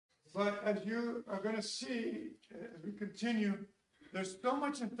But as you are going to see, as we continue, there's so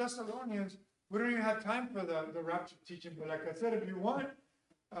much in Thessalonians, we don't even have time for the rapture teaching. But like I said, if you want,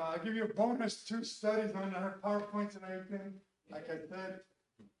 I'll give you a bonus 2 studies on our PowerPoints and everything, like I said.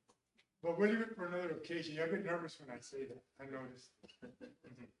 But we'll leave it for another occasion. You'll get nervous when I say that, I noticed.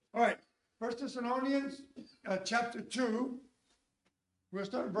 All right, 1 Thessalonians chapter 2. We'll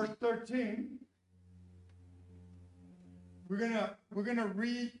start at verse 13. We're gonna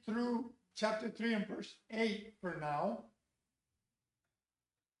read through chapter 3 and verse 8 for now.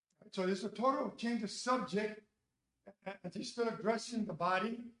 So there's a total change of subject, and he's still addressing the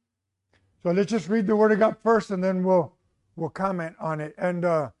body. So let's just read the Word of God first, and then we'll comment on it. And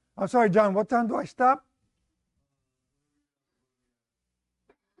I'm sorry, John. What time do I stop?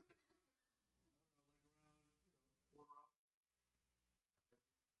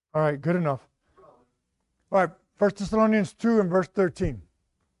 All right, good enough. All right, 1 Thessalonians 2 and verse 13.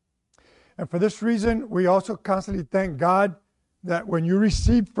 And for this reason, we also constantly thank God that when you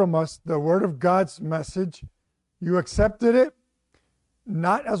received from us the word of God's message, you accepted it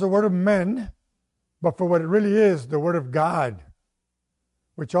not as a word of men, but for what it really is, the word of God,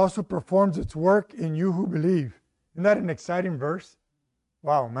 which also performs its work in you who believe. Isn't that an exciting verse?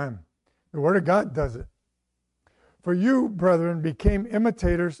 Wow, man. The word of God does it. For you, brethren, became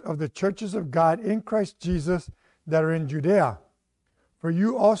imitators of the churches of God in Christ Jesus that are in Judea. For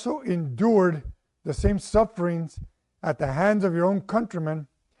you also endured the same sufferings at the hands of your own countrymen,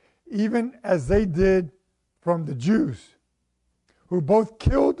 even as they did from the Jews, who both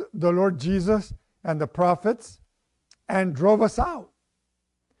killed the Lord Jesus and the prophets and drove us out.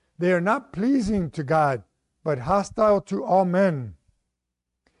 They are not pleasing to God, but hostile to all men,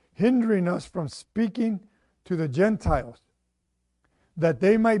 hindering us from speaking to the Gentiles, that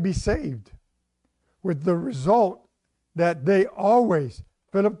they might be saved, with the result that they always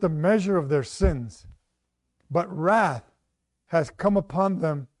fill up the measure of their sins. But wrath has come upon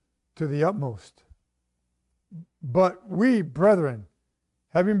them to the utmost. But we, brethren,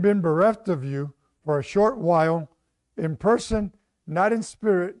 having been bereft of you for a short while, in person, not in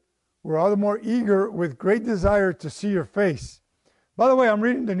spirit, we're all the more eager with great desire to see your face. By the way, I'm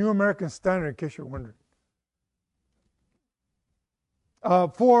reading the New American Standard, in case you're wondering.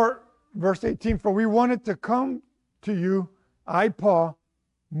 For verse 18, for we wanted to come to you, I, Paul,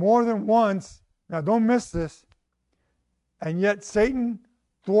 more than once. Now don't miss this. And yet Satan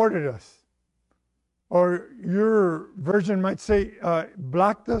thwarted us. Or your version might say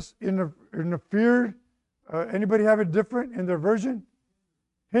blocked us, interfered. Anybody have it different in their version?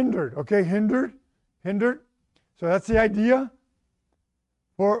 Hindered. Okay, hindered. So that's the idea.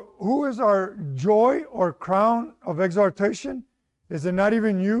 For who is our joy or crown of exaltation? Is it not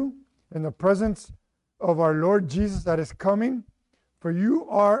even you in the presence of our Lord Jesus that is coming? For you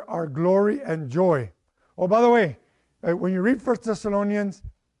are our glory and joy. Oh, by the way, when you read 1 Thessalonians,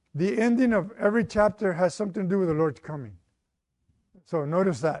 the ending of every chapter has something to do with the Lord's coming. So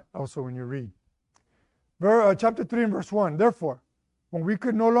notice that also when you read. Chapter 3 and verse 1. Therefore, when we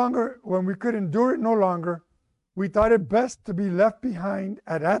could endure it no longer, we thought it best to be left behind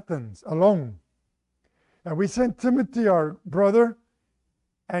at Athens alone. And we sent Timothy, our brother,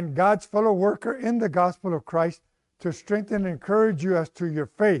 and God's fellow worker in the gospel of Christ, to strengthen and encourage you as to your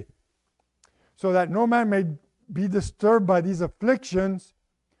faith, so that no man may be disturbed by these afflictions,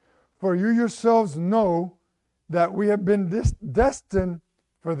 for you yourselves know that we have been destined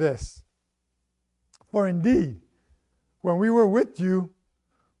for this. For indeed, when we were with you,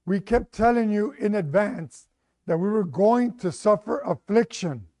 we kept telling you in advance that we were going to suffer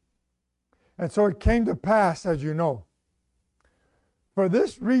affliction. And so it came to pass, as you know. For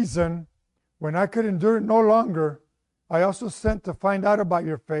this reason, when I could endure it no longer, I also sent to find out about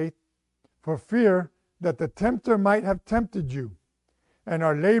your faith, for fear that the tempter might have tempted you, and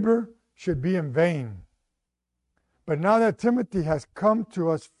our labor should be in vain. But now that Timothy has come to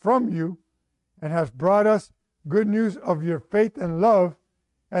us from you, and has brought us good news of your faith and love,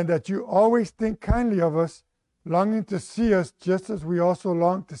 and that you always think kindly of us, longing to see us just as we also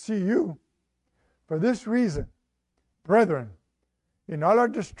long to see you. For this reason, brethren, in all our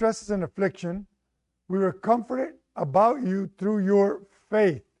distresses and affliction, we were comforted about you through your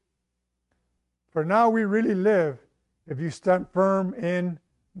faith. For now we really live if you stand firm in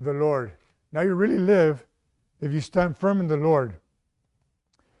the Lord. Now you really live if you stand firm in the Lord.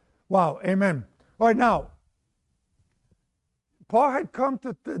 Wow, amen. All right, now, Paul had come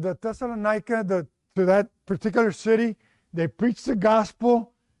to the Thessalonica, to that particular city. They preached the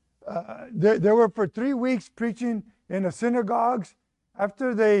gospel. They were for 3 weeks preaching in the synagogues.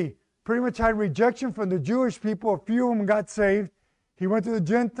 After they pretty much had rejection from the Jewish people, a few of them got saved. He went to the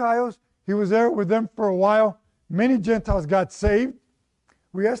Gentiles. He was there with them for a while. Many Gentiles got saved.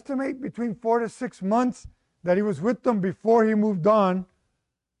 We estimate between 4 to 6 months that he was with them before he moved on.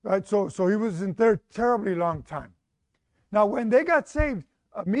 Right? So he was in there a terribly long time. Now, when they got saved,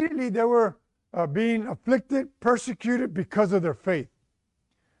 immediately they were being afflicted, persecuted because of their faith.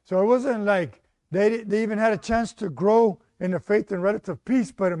 So it wasn't like they even had a chance to grow in the faith and relative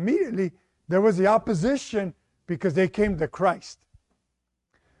peace, but immediately there was the opposition because they came to Christ.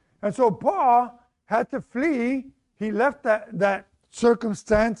 And so Paul had to flee. He left that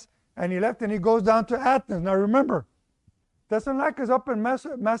circumstance, and he left, and he goes down to Athens. Now remember, Thessalonica is up in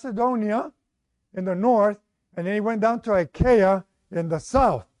Macedonia in the north, and then he went down to Achaia in the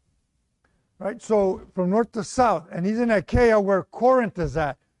south. Right? So from north to south, and he's in Achaia where Corinth is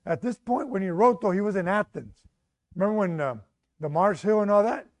at. At this point, when he wrote, though, he was in Athens. Remember when the Mars Hill and all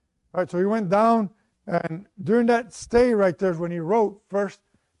that? All right, so he went down, and during that stay right there is when he wrote 1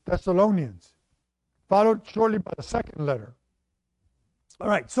 Thessalonians, followed shortly by the second letter. All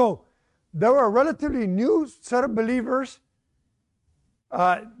right, so there were a relatively new set of believers.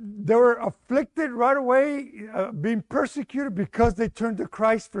 They were afflicted right away, being persecuted because they turned to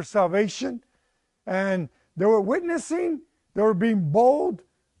Christ for salvation. And they were witnessing, they were being bold.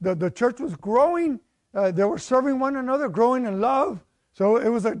 The church was growing. They were serving one another, growing in love. So it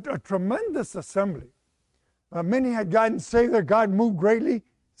was a tremendous assembly. Many had gotten saved there. God moved greatly.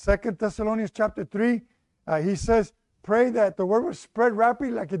 2 Thessalonians chapter 3, he says, pray that the word would spread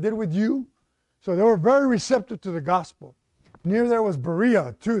rapidly like it did with you. So they were very receptive to the gospel. Near there was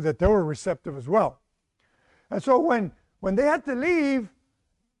Berea, too, that they were receptive as well. And so when they had to leave,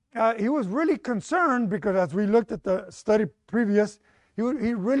 he was really concerned because as we looked at the study previous, he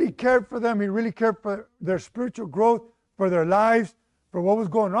really cared for them. He really cared for their spiritual growth, for their lives, for what was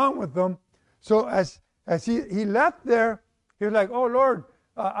going on with them. So as he left there, he was like, oh, Lord,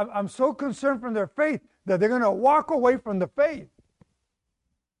 I'm so concerned from their faith that they're going to walk away from the faith.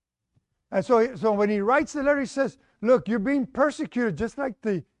 And so when he writes the letter, he says, look, you're being persecuted just like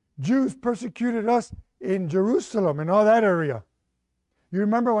the Jews persecuted us in Jerusalem and all that area. You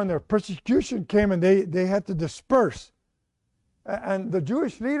remember when their persecution came and they had to disperse. And the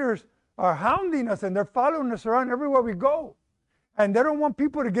Jewish leaders are hounding us and they're following us around everywhere we go. And they don't want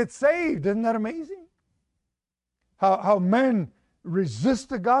people to get saved. Isn't that amazing? How men resist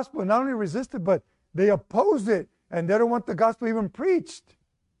the gospel. Not only resist it, but they oppose it. And they don't want the gospel even preached.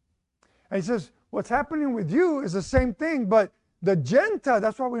 And he says, what's happening with you is the same thing, but the Gentiles,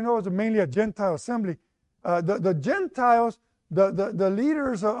 that's why we know it's mainly a Gentile assembly. The Gentiles, the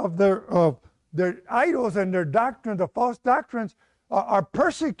leaders of their idols and their doctrines, the false doctrines, are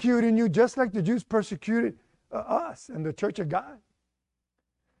persecuting you just like the Jews persecuted us and the church of God.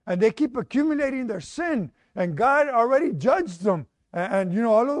 And they keep accumulating their sin, and God already judged them. And you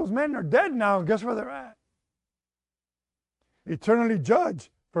know, all of those men are dead now, and guess where they're at? Eternally judged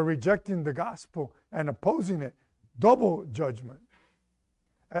for rejecting the gospel and opposing it. Double judgment.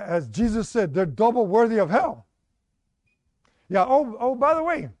 As Jesus said, they're double worthy of hell. Yeah, oh, by the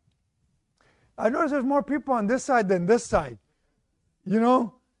way, I notice there's more people on this side than this side. You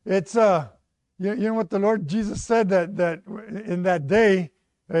know, it's, you know what the Lord Jesus said that in that day,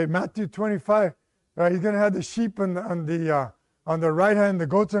 Matthew 25, he's going to have the sheep on the right hand, the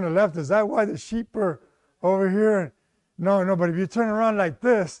goats on the left. Is that why the sheep are over here? No, but if you turn around like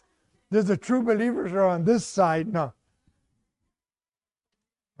this, there's the true believers are on this side. No.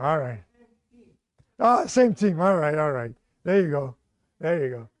 All right. Oh, same team. All right. There you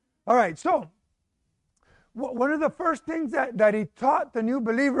go. All right, so one of the first things that he taught the new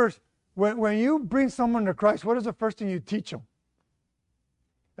believers, when you bring someone to Christ, what is the first thing you teach them?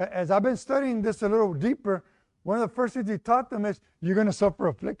 As I've been studying this a little deeper, one of the first things he taught them is you're going to suffer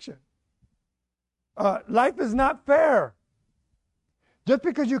affliction. Life is not fair. Just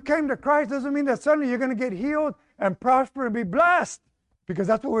because you came to Christ doesn't mean that suddenly you're going to get healed and prosper and be blessed, because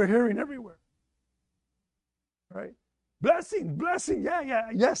that's what we're hearing everywhere. Right? Blessing.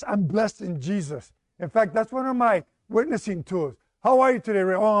 Yes, I'm blessed in Jesus. In fact, that's one of my witnessing tools. How are you today,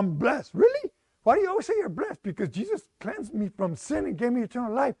 Ray? Oh, I'm blessed. Really? Why do you always say you're blessed? Because Jesus cleansed me from sin and gave me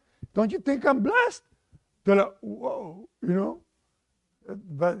eternal life. Don't you think I'm blessed? They're like, whoa, you know?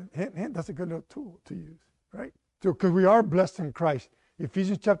 But that's a good little tool to use, right? Because we are blessed in Christ.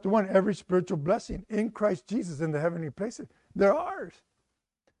 Ephesians chapter 1, every spiritual blessing in Christ Jesus in the heavenly places, they're ours.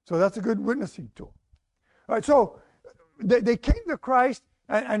 So that's a good witnessing tool. All right, so they came to Christ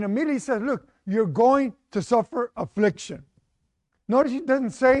and immediately said, look, you're going to suffer affliction. Notice he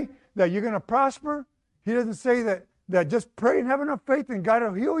doesn't say that you're going to prosper. He doesn't say that just pray and have enough faith and God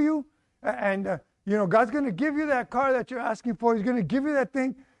will heal you. And, God's going to give you that car that you're asking for. He's going to give you that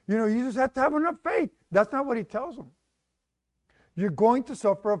thing. You just have to have enough faith. That's not what he tells them. You're going to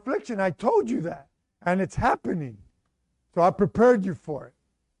suffer affliction. I told you that. And it's happening. So I prepared you for it.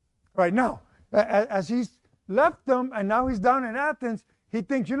 Right now, as he's left them and now he's down in Athens, he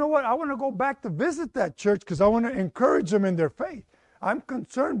thinks, you know what? I want to go back to visit that church because I want to encourage them in their faith. I'm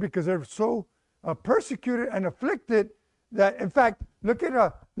concerned because they're so persecuted and afflicted that, in fact, look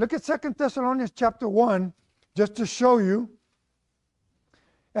at 2 Thessalonians chapter 1, just to show you.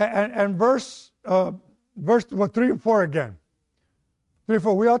 And verse 3 and 4 again. 3 and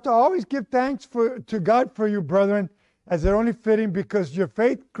 4. We ought to always give thanks to God for you, brethren, as they're only fitting, because your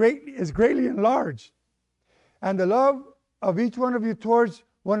faith is greatly enlarged, and the love of each one of you towards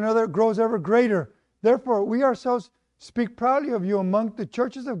one another grows ever greater. Therefore, we ourselves speak proudly of you among the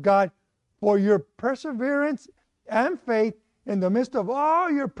churches of God for your perseverance and faith in the midst of all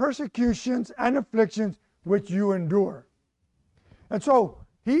your persecutions and afflictions which you endure. And so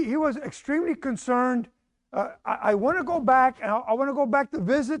he was extremely concerned. I want to go back, and I want to go back to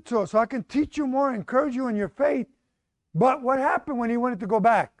visit so I can teach you more, encourage you in your faith. But what happened when he wanted to go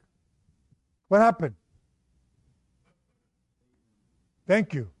back? What happened?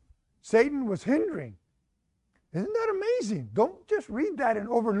 Thank you. Satan was hindering. Isn't that amazing? Don't just read that and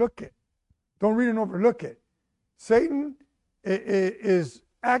overlook it. Don't read and overlook it. Satan is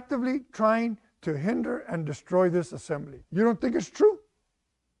actively trying to hinder and destroy this assembly. You don't think it's true?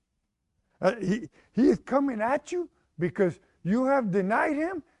 He is coming at you because you have denied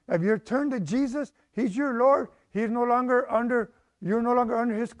him. Have you turned to Jesus? He's your Lord. You're no longer under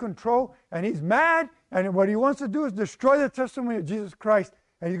his control, and he's mad, and what he wants to do is destroy the testimony of Jesus Christ,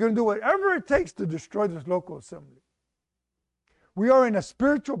 and he's going to do whatever it takes to destroy this local assembly. We are in a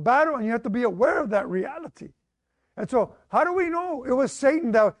spiritual battle, and you have to be aware of that reality. And so, how do we know it was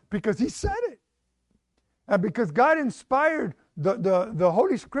Satan? Because he said it. And because God inspired the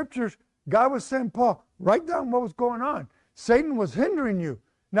Holy Scriptures, God was saying, Paul, write down what was going on. Satan was hindering you.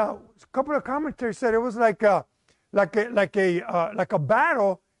 Now, a couple of commentaries said it was like a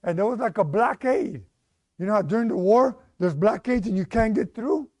battle, and there was like a blockade. You know how during the war, there's blockades and you can't get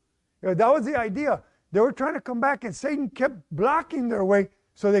through? That was the idea. They were trying to come back, and Satan kept blocking their way,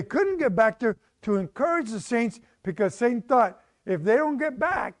 so they couldn't get back there to encourage the saints, because Satan thought, if they don't get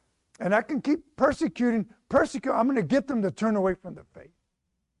back, and I can keep persecuting, I'm going to get them to turn away from the faith.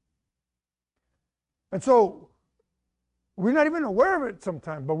 And so, we're not even aware of it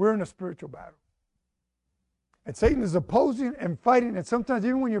sometimes, but we're in a spiritual battle. And Satan is opposing and fighting, and sometimes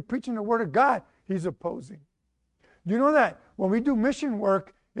even when you're preaching the Word of God, he's opposing. Do you know that when we do mission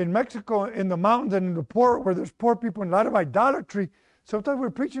work in Mexico, in the mountains and in the poor, where there's poor people and a lot of idolatry, sometimes we're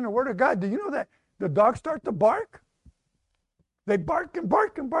preaching the Word of God. Do you know that the dogs start to bark? They bark and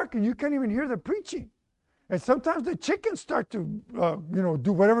bark and bark, and you can't even hear the preaching. And sometimes the chickens start to,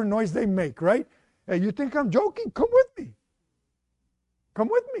 do whatever noise they make, right? And you think I'm joking? Come with me. Come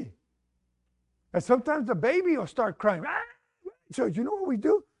with me. And sometimes the baby will start crying. So you know what we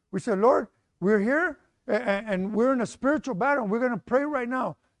do? We say, Lord, we're here, and we're in a spiritual battle, and we're going to pray right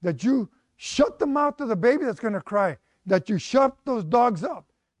now that you shut the mouth of the baby that's going to cry, that you shut those dogs up,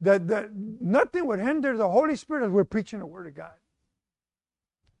 that nothing would hinder the Holy Spirit as we're preaching the Word of God.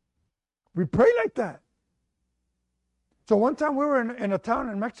 We pray like that. So one time we were in a town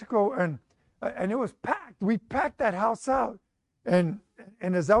in Mexico, and it was packed. We packed that house out. And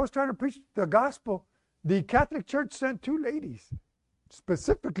as I was trying to preach the gospel, the Catholic Church sent 2 ladies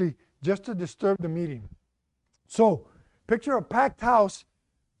specifically just to disturb the meeting. So picture a packed house.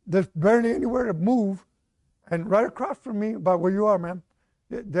 There's barely anywhere to move. And right across from me, about where you are, ma'am,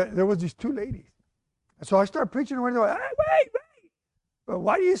 there was these 2 ladies. And so I started preaching, and they were like, hey, wait.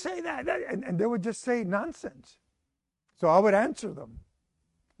 Why do you say that? And they would just say nonsense. So I would answer them.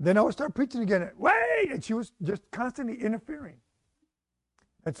 Then I would start preaching again. Wait! And she was just constantly interfering.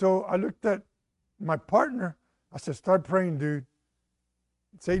 And so I looked at my partner. I said, start praying, dude.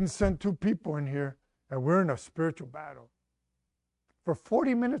 Satan sent 2 people in here, and we're in a spiritual battle. For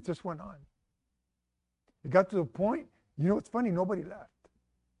 40 minutes, this went on. It got to the point, you know what's funny? Nobody left.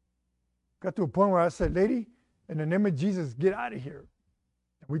 Got to a point where I said, lady, in the name of Jesus, get out of here.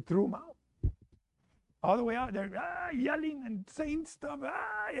 And we threw them out. All the way out there, yelling and saying stuff,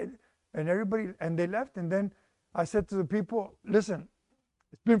 and everybody, and they left. And then I said to the people, listen,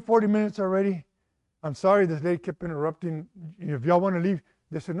 it's been 40 minutes already. I'm sorry this lady kept interrupting. If y'all want to leave,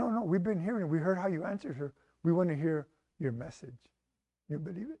 they said, no, we've been hearing. We heard how you answered her. We want to hear your message. You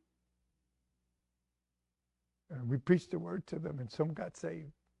believe it? And we preached the word to them, and some got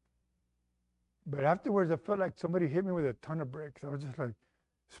saved. But afterwards, I felt like somebody hit me with a ton of bricks. I was just like,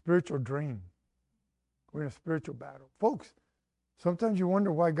 spiritual drain. We're in a spiritual battle. Folks, sometimes you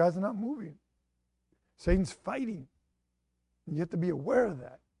wonder why God's not moving. Satan's fighting. You have to be aware of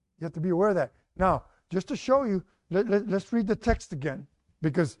that. You have to be aware of that. Now, just to show you, let's read the text again,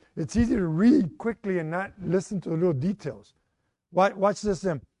 because it's easy to read quickly and not listen to the little details. Watch this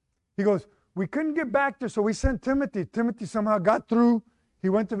then. He goes, we couldn't get back there, so we sent Timothy. Timothy somehow got through. He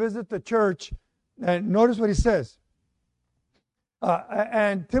went to visit the church. And notice what he says.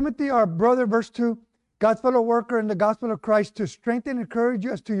 And Timothy, our brother, verse 2, God's fellow worker in the gospel of Christ, to strengthen and encourage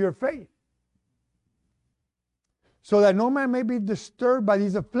you as to your faith, so that no man may be disturbed by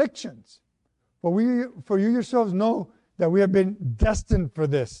these afflictions. For you yourselves know that we have been destined for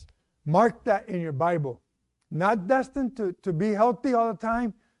this. Mark that in your Bible. Not destined to be healthy all the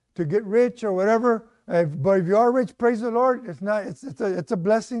time, to get rich or whatever. But if you are rich, praise the Lord. It's a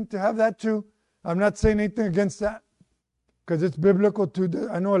blessing to have that too. I'm not saying anything against that, because it's biblical too.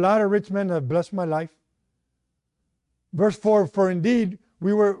 I know a lot of rich men that have blessed my life. Verse 4, for indeed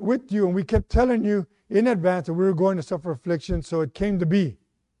we were with you, and we kept telling you in advance that we were going to suffer affliction, so it came to be.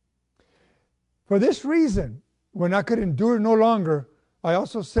 For this reason, when I could endure no longer, I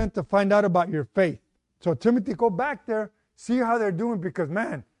also sent to find out about your faith. So Timothy, go back there, see how they're doing, because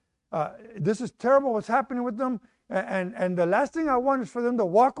man, this is terrible what's happening with them, and the last thing I want is for them to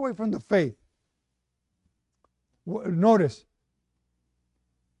walk away from the faith. Notice,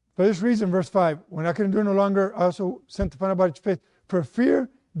 for this reason, verse 5, when I could endure no longer, I also sent to find out about your faith, for fear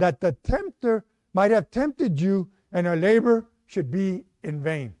that the tempter might have tempted you, and our labor should be in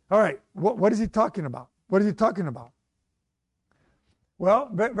vain. All right, what is he talking about? What is he talking about? Well,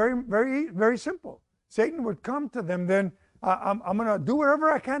 very, very, very simple. Satan would come to them then. I'm going to do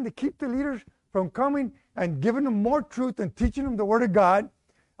whatever I can to keep the leaders from coming and giving them more truth and teaching them the Word of God.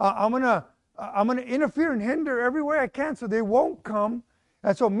 I'm going to interfere and hinder every way I can so they won't come.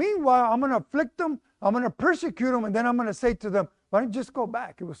 And so meanwhile, I'm going to afflict them. I'm going to persecute them. And then I'm going to say to them, why don't you just go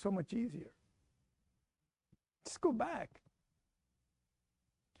back? It was so much easier. Just go back.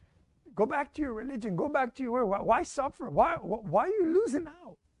 Go back to your religion. Go back to your word. Why suffer? Why are you losing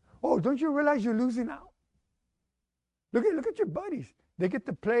out? Oh, don't you realize you're losing out? Look at your buddies. They get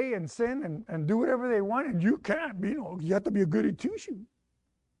to play and sin and do whatever they want, and you can't. You have to be a goody two-shoe.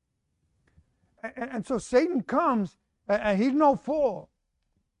 And so Satan comes, and he's no fool,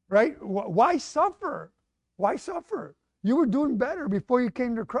 right? Why suffer? Why suffer? You were doing better before you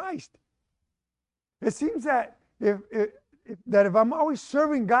came to Christ. It seems that if I'm always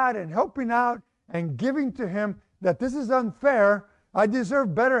serving God and helping out and giving to Him, that this is unfair. I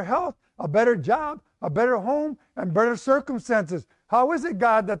deserve better health, a better job, a better home, and better circumstances. How is it,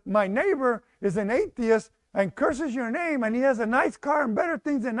 God, that my neighbor is an atheist and curses your name, and he has a nice car and better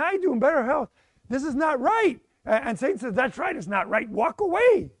things than I do and better health? This is not right. And Satan says, that's right, it's not right. Walk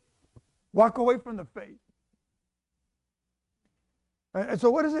away. Walk away from the faith. And so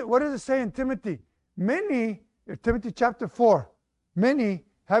what does it say in Timothy? Many, Timothy chapter 4, many,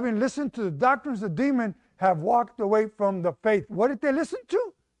 having listened to the doctrines of the demon, have walked away from the faith. What did they listen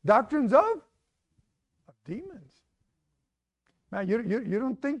to? Doctrines of demons. Now, you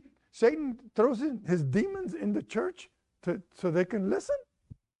don't think Satan throws in his demons in the church so they can listen?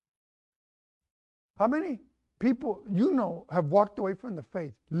 How many people have walked away from the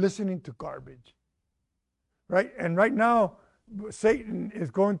faith listening to garbage? Right? And right now, Satan is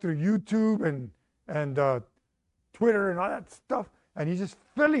going through YouTube and Twitter and all that stuff, and he's just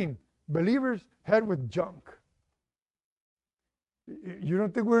filling believers' head with junk. You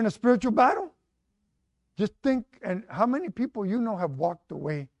don't think we're in a spiritual battle? Just think, and how many people have walked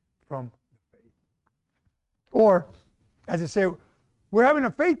away from the faith? Or, as I say, we're having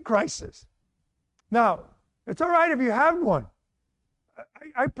a faith crisis. Now, it's all right if you have one.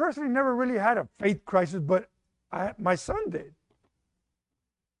 I personally never really had a faith crisis, but my son did.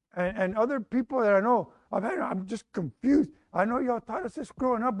 And other people that I know, I'm just confused. I know y'all taught us this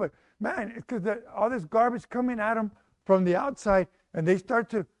growing up, but man, it's because all this garbage coming at them from the outside, and they start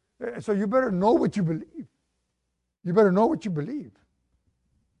to, so you better know what you believe. You better know what you believe.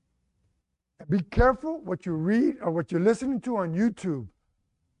 Be careful what you read or what you're listening to on YouTube.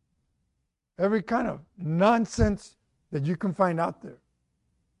 Every kind of nonsense that you can find out there.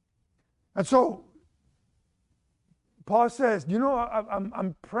 And so, Paul says,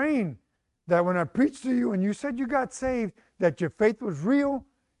 I'm praying that when I preached to you and you said you got saved, that your faith was real,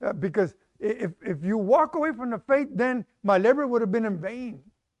 because if you walk away from the faith, then my labor would have been in vain.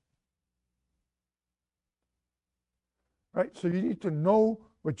 Right? So you need to know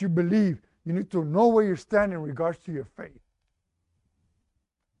what you believe. You need to know where you stand in regards to your faith.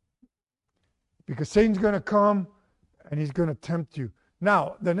 Because Satan's going to come and he's going to tempt you.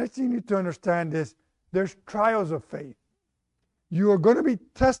 Now, the next thing you need to understand is there's trials of faith. You are going to be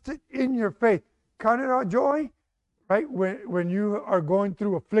tested in your faith. Count it all joy, right? When you are going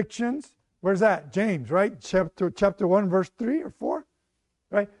through afflictions. Where's that? James, right? Chapter 1, verse 3 or 4,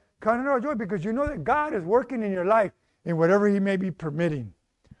 right? Count it all joy because you know that God is working in your life in whatever He may be permitting.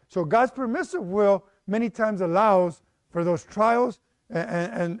 So God's permissive will many times allows for those trials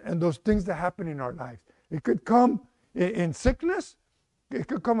and those things that happen in our lives. It could come in sickness. It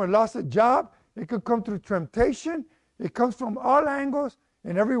could come a loss of job. It could come through temptation. It comes from all angles,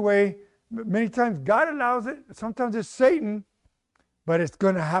 in every way. Many times God allows it. Sometimes it's Satan, but it's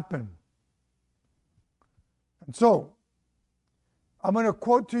going to happen. And so, I'm going to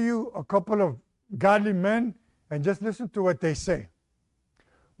quote to you a couple of godly men and just listen to what they say.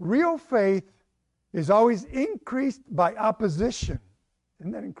 Real faith is always increased by opposition.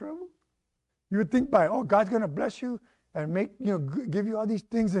 Isn't that incredible? You would think God's going to bless you and give you all these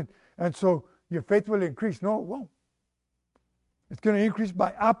things, and so your faith will increase. No, it won't. It's going to increase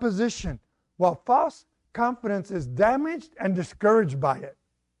by opposition, while false confidence is damaged and discouraged by it.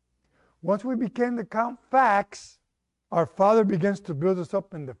 Once we begin to count facts, our Father begins to build us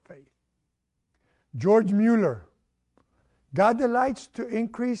up in the faith. George Mueller, God delights to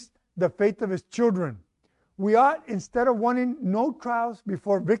increase the faith of His children. We ought, instead of wanting no trials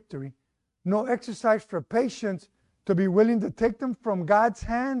before victory, no exercise for patience, to be willing to take them from God's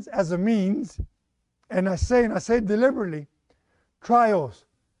hands as a means. And I say deliberately, trials,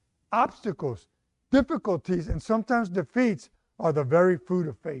 obstacles, difficulties, and sometimes defeats are the very fruit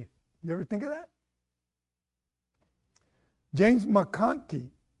of faith. You ever think of that? James McConkie,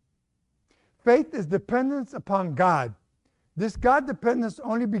 faith is dependence upon God. This God dependence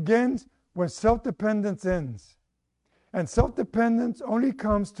only begins when self-dependence ends. And self-dependence only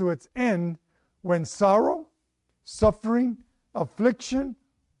comes to its end when sorrow, suffering, affliction,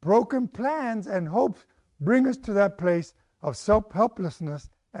 broken plans, and hopes bring us to that place of self-helplessness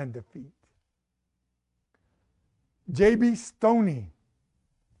and defeat. J.B. Stoney,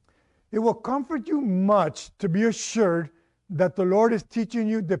 it will comfort you much to be assured that the Lord is teaching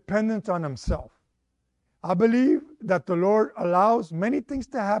you dependence on Himself. I believe that the Lord allows many things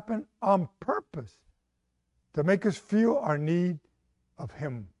to happen on purpose to make us feel our need of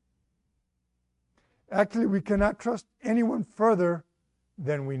Him. Actually, we cannot trust anyone further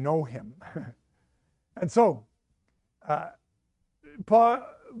than we know Him. And so, Paul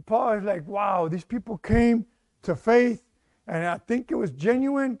is like, wow, these people came to faith, and I think it was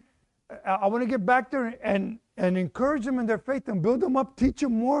genuine. I want to get back there and encourage them in their faith and build them up, teach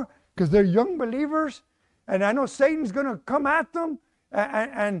them more, because they're young believers. And I know Satan's going to come at them,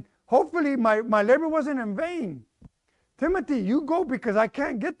 and hopefully my labor wasn't in vain. Timothy, you go because I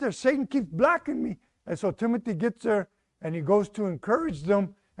can't get there. Satan keeps blocking me. And so Timothy gets there, and he goes to encourage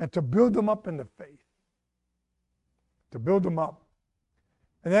them and to build them up in the faith. To build them up.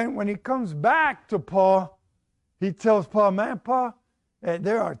 And then when he comes back to Paul, he tells Paul, man, Paul,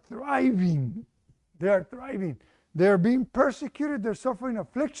 they are thriving. They are thriving. They are being persecuted. They're suffering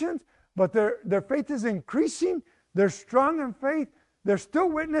afflictions, but their faith is increasing. They're strong in faith. They're still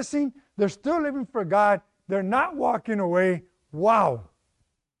witnessing. They're still living for God. They're not walking away. Wow.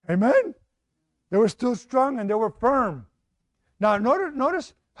 Amen? They were still strong and they were firm. Now,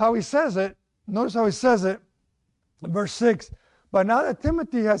 notice how he says it. Notice how he says it. Verse 6. But now that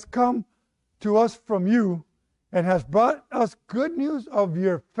Timothy has come to us from you and has brought us good news of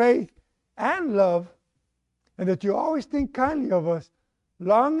your faith and love, and that you always think kindly of us,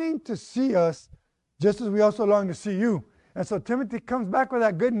 longing to see us just as we also long to see you. And so Timothy comes back with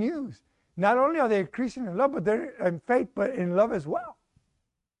that good news. Not only are they increasing in love, but they're in faith, but in love as well.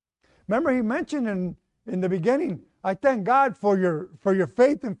 Remember, he mentioned in the beginning, I thank God for your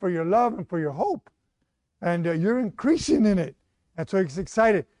faith and for your love and for your hope. And you're increasing in it. And so he's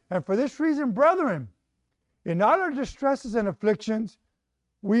excited. And for this reason, brethren, in all our distresses and afflictions,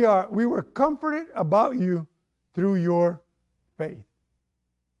 we were comforted about you through your faith.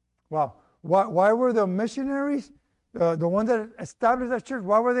 Wow. Why were the missionaries, the ones that established that church,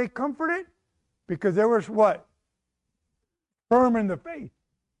 why were they comforted? Because they were what? Firm in the faith.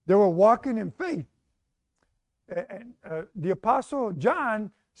 They were walking in faith. And the Apostle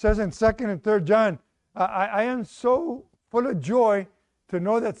John says in 2nd and 3rd John, I am so full of joy to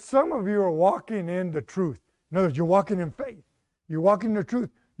know that some of you are walking in the truth. In other words, you're walking in faith. You're walking in the truth.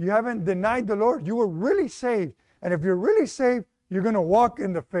 You haven't denied the Lord. You were really saved. And if you're really saved, you're going to walk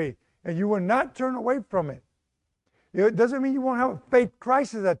in the faith. And you will not turn away from it. It doesn't mean you won't have a faith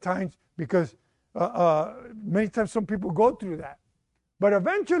crisis at times, because many times some people go through that. But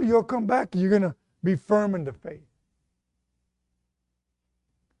eventually you'll come back and you're going to be firm in the faith.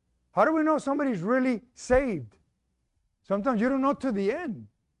 How do we know somebody's really saved? Sometimes you don't know to the end.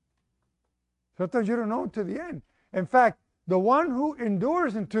 Sometimes you don't know to the end. In fact, the one who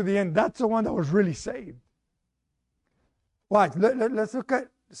endures into the end, that's the one that was really saved. Watch. Let's look at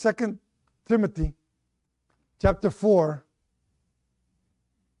 2 Timothy chapter 4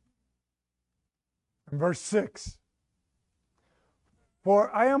 and verse 6.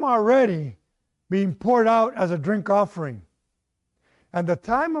 For I am already being poured out as a drink offering, and the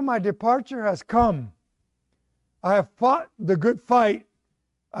time of my departure has come. I have fought the good fight.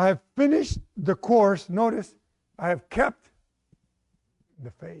 I have finished the course. Notice, I have kept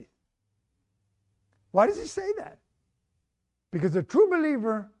the faith. Why does he say that? Because the true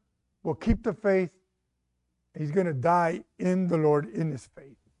believer will keep the faith. He's going to die in the Lord in his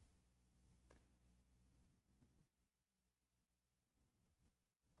faith.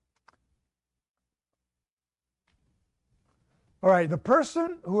 All right, the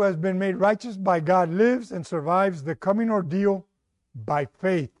person who has been made righteous by God lives and survives the coming ordeal by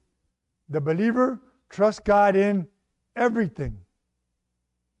faith. The believer trusts God in everything.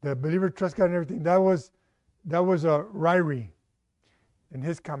 The believer trusts God in everything. That was a Ryrie in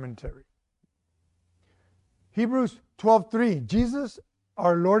his commentary. Hebrews 12:3. Jesus,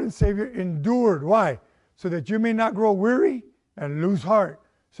 our Lord and Savior, endured. Why? So that you may not grow weary and lose heart.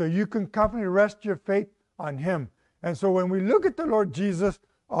 So you can confidently rest your faith on him. And so when we look at the Lord Jesus,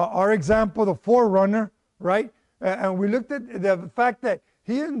 our example, the forerunner, right? And we looked at the fact that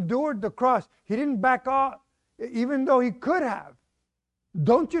he endured the cross. He didn't back off, even though he could have.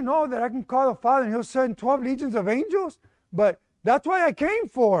 Don't you know that I can call the Father and he'll send 12 legions of angels? But that's why I came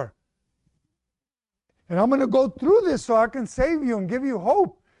for. And I'm going to go through this so I can save you and give you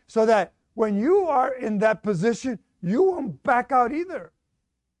hope, so that when you are in that position, you won't back out either.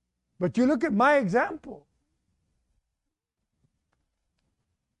 But you look at my example.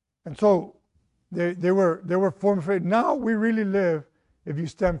 And so they were formed faith. Now we really live if you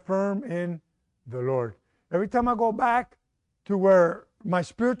stand firm in the Lord. Every time I go back to where my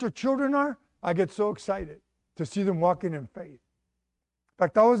spiritual children are, I get so excited to see them walking in faith. In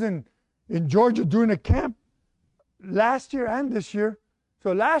fact, I was in Georgia doing a camp last year and this year.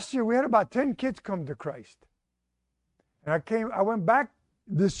 So last year we had about 10 kids come to Christ. And I went back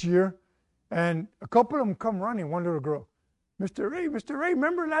this year, and a couple of them come running, one little girl. Mr. Ray,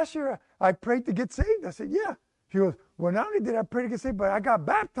 remember last year I prayed to get saved? I said, yeah. She goes, well, not only did I pray to get saved, but I got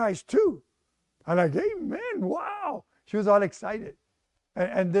baptized too. I'm like, amen, wow. She was all excited.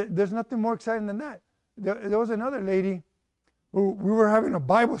 And there's nothing more exciting than that. There was another lady who we were having a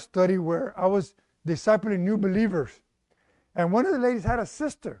Bible study where I was discipling new believers. And one of the ladies had a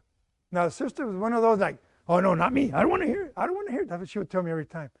sister. Now, the sister was one of those like, oh, no, not me. I don't want to hear it. I don't want to hear it. That's what she would tell me every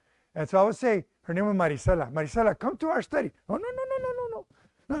time. And so I would say, her name was Marisela. Marisela, come to our study. Oh,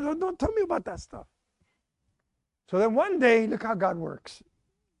 no, don't tell me about that stuff. So then one day, look how God works.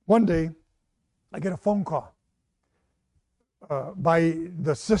 One day, I get a phone call by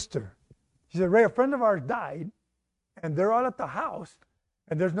the sister. She said, Ray, a friend of ours died, and they're all at the house,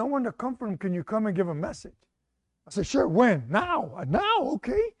 and there's no one to comfort him. Can you come and give a message? I said, sure, when? Now,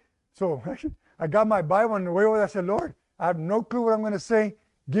 okay. So I got my Bible on the way over. I said, Lord, I have no clue what I'm going to say.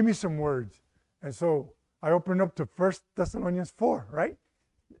 Give me some words. And so I opened up to 1 Thessalonians 4, right?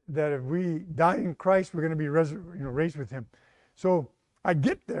 That if we die in Christ, we're going to be raised with him. So I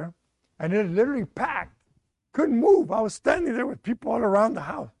get there, and it literally packed. Couldn't move. I was standing there with people all around the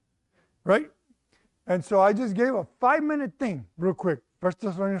house, right? And so I just gave a 5-minute thing real quick. 1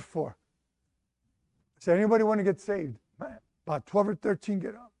 Thessalonians 4. I said, anybody want to get saved? Man, about 12 or 13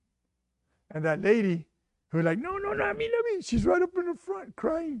 get up. And that lady who was like, no, not me. She's right up in the front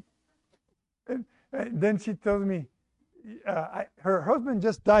crying. And then she tells me, her husband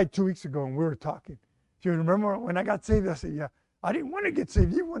just died 2 weeks ago, and we were talking. She goes, remember when I got saved? I said, yeah. I didn't want to get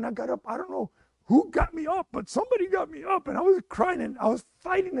saved. Even when I got up, I don't know who got me up, but somebody got me up. And I was crying, and I was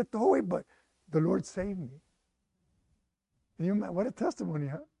fighting it the whole way, but the Lord saved me. And what a testimony,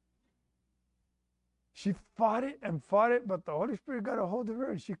 huh? She fought it, but the Holy Spirit got a hold of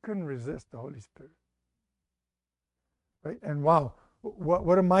her, and she couldn't resist the Holy Spirit. Right? And wow,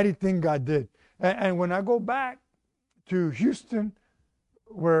 what a mighty thing God did. And when I go back to Houston,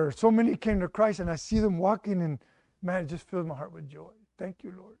 where so many came to Christ, and I see them walking, and man, it just fills my heart with joy. Thank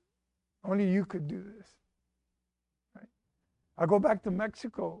you, Lord. Only you could do this. Right? I go back to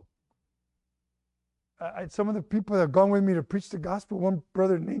Mexico. Some of the people that have gone with me to preach the gospel, one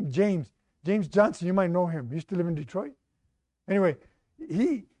brother named James Johnson, you might know him. He used to live in Detroit. Anyway,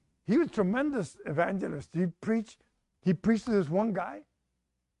 he was a tremendous evangelist. He preached to this one guy.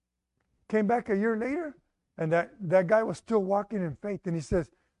 Came back a year later, and that guy was still walking in faith. And he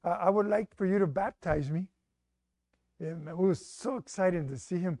says, I would like for you to baptize me. And it was so exciting to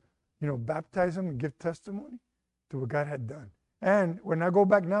see him, baptize him and give testimony to what God had done. And when I go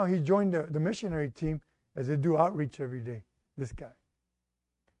back now, he joined the missionary team as they do outreach every day. This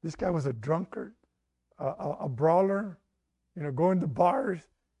guy was a drunkard, a brawler, going to bars,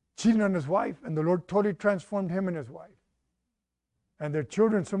 cheating on his wife, and the Lord totally transformed him and his wife. And their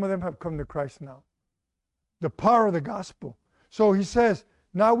children, some of them have come to Christ now. The power of the gospel. So he says,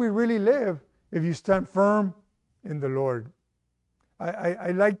 now we really live if you stand firm in the Lord.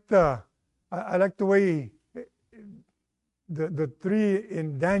 I like the way the three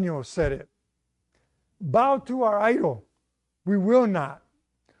in Daniel said it. Bow to our idol. We will not.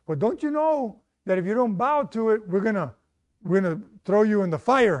 But don't you know that if you don't bow to it, we're gonna throw you in the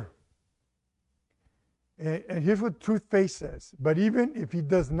fire. And here's what Truth Faith says. But even if he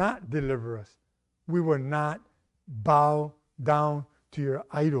does not deliver us, we will not bow down to your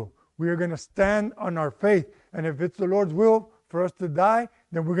idol. We are going to stand on our faith. And if it's the Lord's will for us to die,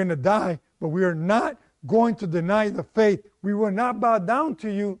 then we're going to die. But we are not going to deny the faith. We will not bow down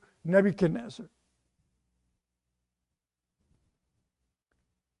to you, Nebuchadnezzar.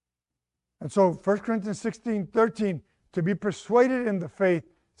 And so 1 Corinthians 16:13, to be persuaded in the faith,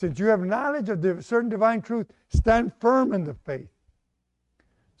 since you have knowledge of the certain divine truth, stand firm in the faith.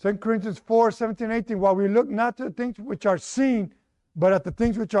 2 Corinthians 4:17-18, while we look not to the things which are seen, but at the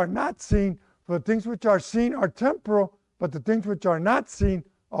things which are not seen, for the things which are seen are temporal, but the things which are not seen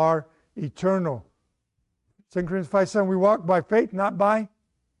are eternal. 2 Corinthians 5:7, we walk by faith, not by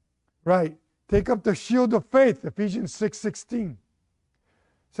right. Take up the shield of faith, Ephesians 6:16.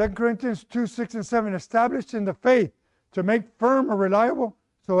 2 Corinthians 2:6-7, established in the faith, to make firm or reliable,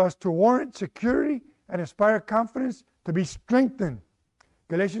 so as to warrant security and inspire confidence, to be strengthened.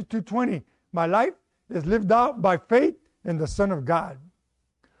 Galatians 2:20, my life is lived out by faith in the Son of God.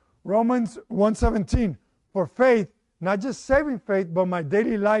 Romans 1:17, for faith, not just saving faith, but my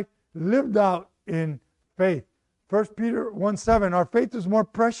daily life lived out in faith. 1 Peter 1:7, our faith is more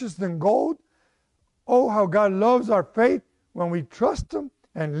precious than gold. Oh, how God loves our faith when we trust Him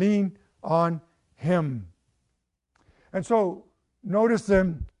and lean on Him. And so, notice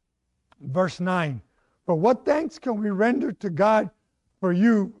in verse 9, for what thanks can we render to God for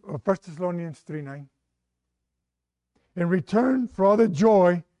you, 1 Thessalonians 3:9, in return for all the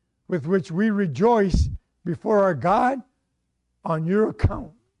joy with which we rejoice before our God on your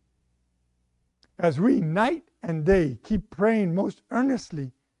account, as we night and day keep praying most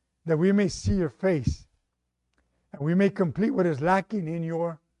earnestly that we may see your face and we may complete what is lacking in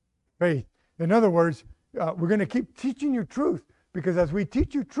your faith. In other words, we're going to keep teaching you truth, because as we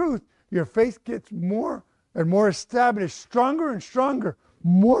teach you truth, your faith gets more and more established, stronger and stronger,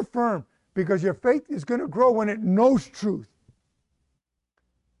 more firm, because your faith is going to grow when it knows truth.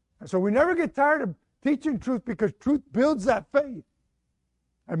 And so we never get tired of teaching truth, because truth builds that faith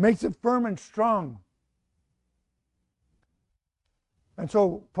and makes it firm and strong. And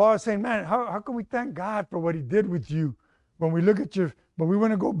so Paul is saying, man, how can we thank God for what He did with you when we look at you? But we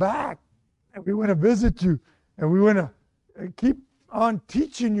want to go back, and we want to visit you, and we want to keep on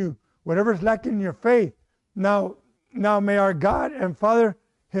teaching you whatever's lacking in your faith. Now may our God and Father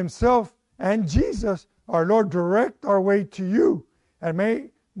Himself and Jesus, our Lord, direct our way to you. And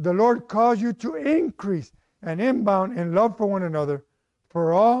may the Lord cause you to increase and inbound in love for one another,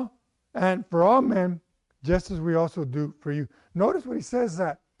 for all men, just as we also do for you. Notice what he says,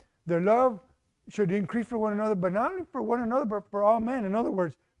 that their love should increase for one another, but not only for one another, but for all men. In other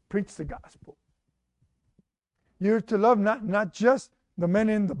words, preach the gospel. You're to love not just the men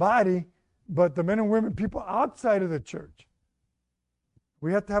in the body, but the men and women, people outside of the church.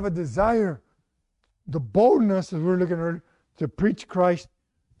 We have to have a desire, the boldness, as we were looking earlier, to preach Christ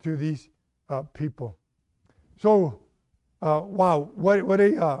to these people. So, wow, what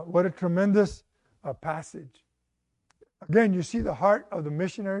a tremendous passage. Again, you see the heart of the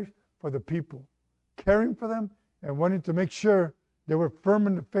missionaries for the people, caring for them and wanting to make sure they were firm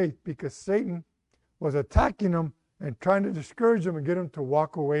in the faith, because Satan was attacking them and trying to discourage them and get them to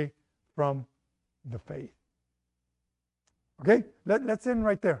walk away from the faith. Okay, let's end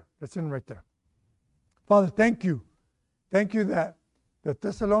right there. Let's end right there. Father, thank you. Thank you that the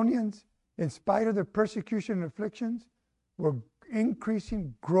Thessalonians, in spite of their persecution and afflictions, were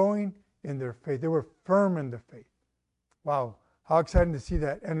increasing, growing in their faith. They were firm in the faith. Wow, how exciting to see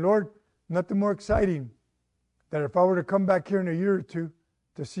that. And Lord, nothing more exciting than if I were to come back here in a year or two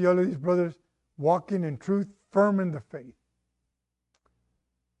to see all of these brothers walking in truth, firm in the faith.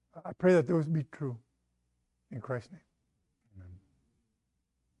 I pray that those be true. In Christ's name.